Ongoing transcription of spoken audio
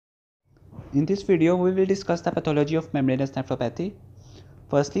In this video, we will discuss the pathology of membranous nephropathy.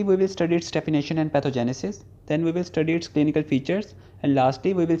 Firstly, we will study its definition and pathogenesis. Then we will study its clinical features. And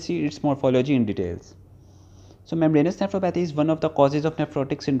lastly, we will see its morphology in details. So membranous nephropathy is one of the causes of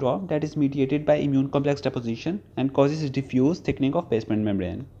nephrotic syndrome that is mediated by immune complex deposition and causes diffuse thickening of basement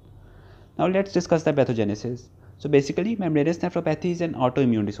membrane. Now let's discuss the pathogenesis. So basically, membranous nephropathy is an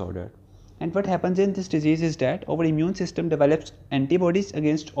autoimmune disorder. And what happens in this disease is that our immune system develops antibodies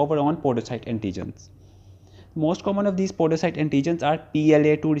against our own podocyte antigens. The most common of these podocyte antigens are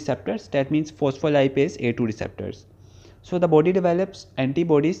PLA2 receptors, that means phospholipase A2 receptors. So the body develops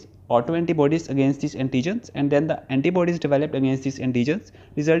antibodies, autoantibodies against these antigens, and then the antibodies developed against these antigens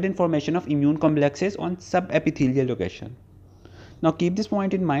result in formation of immune complexes on subepithelial location. Now keep this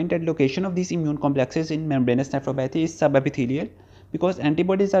point in mind that location of these immune complexes in membranous nephropathy is subepithelial because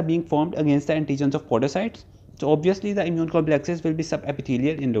antibodies are being formed against the antigens of podocytes. So obviously the immune complexes will be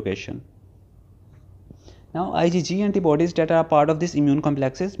subepithelial in location. Now IgG antibodies that are a part of these immune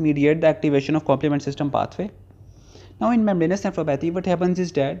complexes mediate the activation of complement system pathway. Now in membranous nephropathy, what happens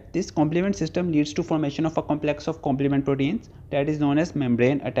is that this complement system leads to formation of a complex of complement proteins that is known as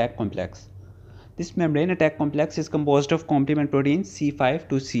membrane attack complex. This membrane attack complex is composed of complement proteins C5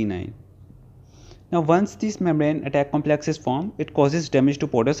 to C9. Now once this membrane attack complex is formed, it causes damage to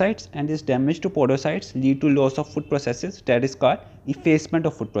podocytes, and this damage to podocytes lead to loss of food processes that is called effacement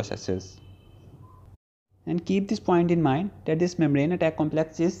of food processes. And keep this point in mind that this membrane attack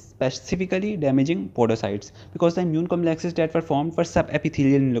complex is specifically damaging podocytes because the immune complexes that were formed were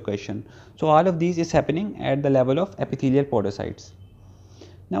subepithelial in location. So all of these is happening at the level of epithelial podocytes.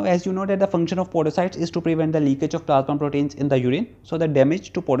 Now as you know that the function of podocytes is to prevent the leakage of plasma proteins in the urine. So the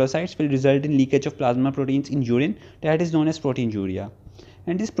damage to podocytes will result in leakage of plasma proteins in urine that is known as proteinuria.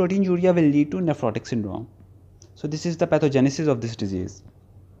 And this proteinuria will lead to nephrotic syndrome. So this is the pathogenesis of this disease.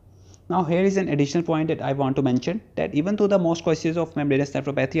 Now here is an additional point that I want to mention, that even though the most cases of membranous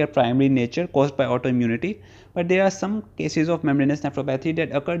nephropathy are primary in nature caused by autoimmunity, but there are some cases of membranous nephropathy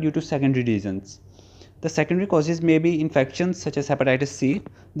that occur due to secondary reasons. The secondary causes may be infections such as hepatitis C,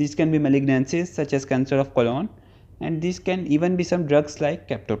 these can be malignancies such as cancer of colon, and these can even be some drugs like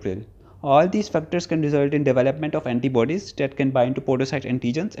captopril. All these factors can result in development of antibodies that can bind to podocyte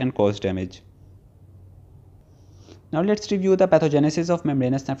antigens and cause damage. Now let's review the pathogenesis of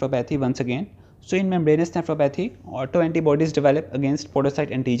membranous nephropathy once again. So in membranous nephropathy, autoantibodies develop against podocyte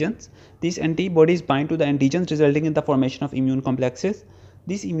antigens. These antibodies bind to the antigens resulting in the formation of immune complexes.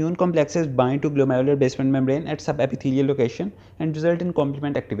 These immune complexes bind to glomerular basement membrane at subepithelial location and result in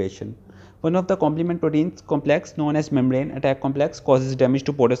complement activation. One of the complement proteins complex known as membrane attack complex causes damage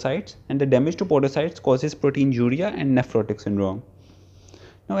to podocytes, and the damage to podocytes causes proteinuria and nephrotic syndrome.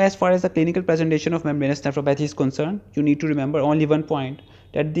 Now as far as the clinical presentation of membranous nephropathy is concerned, you need to remember only one point,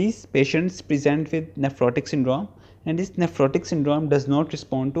 that these patients present with nephrotic syndrome, and this nephrotic syndrome does not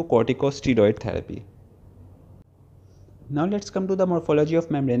respond to corticosteroid therapy. Now let's come to the morphology of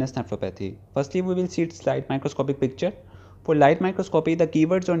membranous nephropathy. Firstly, we will see its light microscopic picture. For light microscopy, the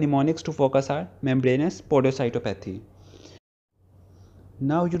keywords or mnemonics to focus are membranous podocytopathy.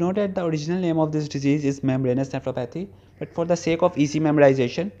 Now you know that the original name of this disease is membranous nephropathy, but for the sake of easy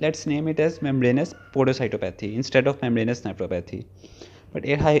memorization, let's name it as membranous podocytopathy instead of membranous nephropathy. But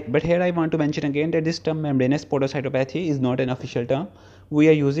here I want to mention again that this term membranous podocytopathy is not an official term. We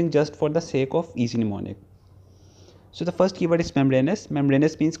are using just for the sake of easy mnemonic. So the first keyword is membranous.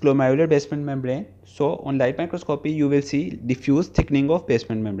 Membranous means glomerular basement membrane. So on light microscopy you will see diffuse thickening of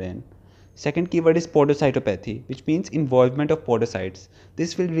basement membrane. Second keyword is podocytopathy, which means involvement of podocytes.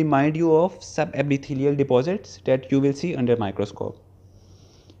 This will remind you of subepithelial deposits that you will see under microscope.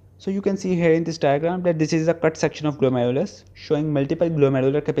 So you can see here in this diagram that this is a cut section of glomerulus showing multiple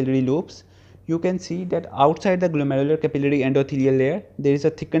glomerular capillary loops. You can see that outside the glomerular capillary endothelial layer there is a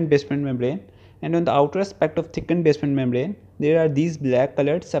thickened basement membrane, and on the outer aspect of thickened basement membrane there are these black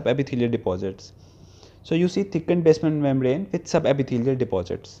colored subepithelial deposits. So you see thickened basement membrane with subepithelial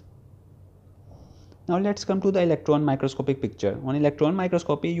deposits. Now let's come to the electron microscopic picture. On electron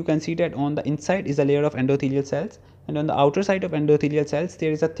microscopy you can see that on the inside is a layer of endothelial cells, and on the outer side of endothelial cells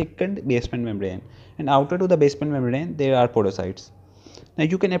there is a thickened basement membrane, and outer to the basement membrane there are podocytes. Now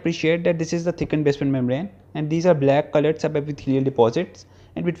you can appreciate that this is the thickened basement membrane, and these are black colored subepithelial deposits,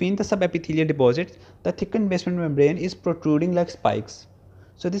 and between the subepithelial deposits the thickened basement membrane is protruding like spikes.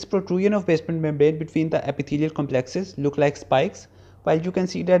 So this protrusion of basement membrane between the epithelial complexes look like spikes, while you can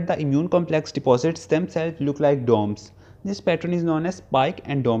see that the immune complex deposits themselves look like domes. This pattern is known as spike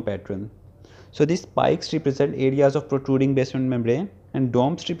and dome pattern. So these spikes represent areas of protruding basement membrane and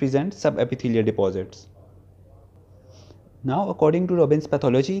domes represent subepithelial deposits. Now, according to Robin's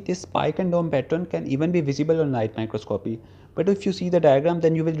pathology, this spike and dome pattern can even be visible on light microscopy. But if you see the diagram,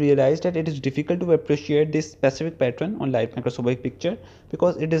 then you will realize that it is difficult to appreciate this specific pattern on light microscopic picture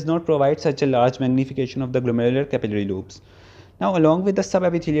because it does not provide such a large magnification of the glomerular capillary loops. Now, along with the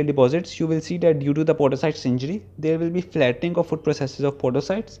subepithelial deposits, you will see that due to the podocytes injury, there will be flattening of food processes of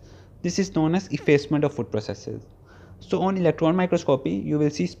podocytes. This is known as effacement of food processes. So on electron microscopy, you will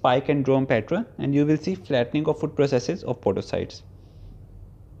see spike and dome pattern and you will see flattening of food processes of podocytes.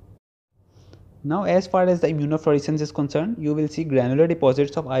 Now as far as the immunofluorescence is concerned, you will see granular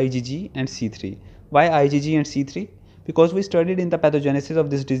deposits of IgG and C3. Why IgG and C3? Because we studied in the pathogenesis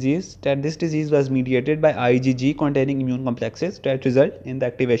of this disease that this disease was mediated by IgG containing immune complexes that result in the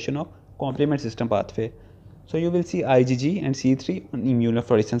activation of complement system pathway. So you will see IgG and C3 on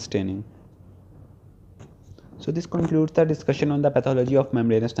immunofluorescence staining. So this concludes the discussion on the pathology of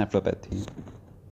membranous nephropathy.